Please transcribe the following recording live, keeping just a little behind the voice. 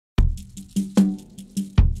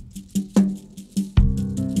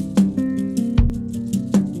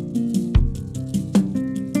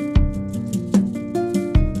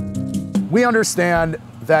We understand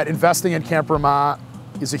that investing in Camp Ramah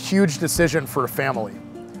is a huge decision for a family.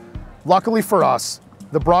 Luckily for us,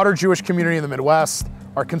 the broader Jewish community in the Midwest,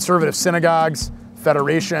 our conservative synagogues,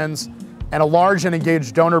 federations, and a large and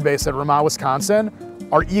engaged donor base at Ramah, Wisconsin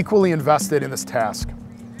are equally invested in this task.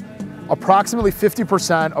 Approximately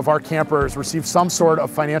 50% of our campers receive some sort of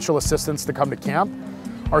financial assistance to come to camp.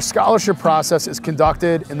 Our scholarship process is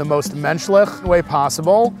conducted in the most menschlich way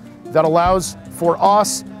possible that allows for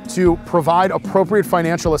us to provide appropriate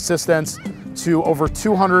financial assistance to over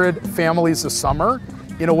 200 families this summer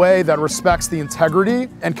in a way that respects the integrity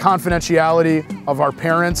and confidentiality of our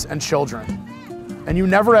parents and children. And you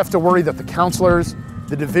never have to worry that the counselors,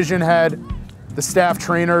 the division head, the staff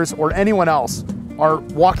trainers, or anyone else are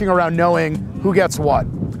walking around knowing who gets what.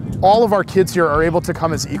 All of our kids here are able to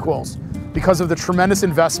come as equals because of the tremendous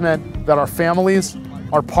investment that our families,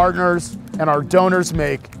 our partners, and our donors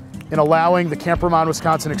make in allowing the Camp Ramah,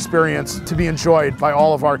 Wisconsin experience to be enjoyed by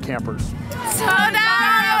all of our campers.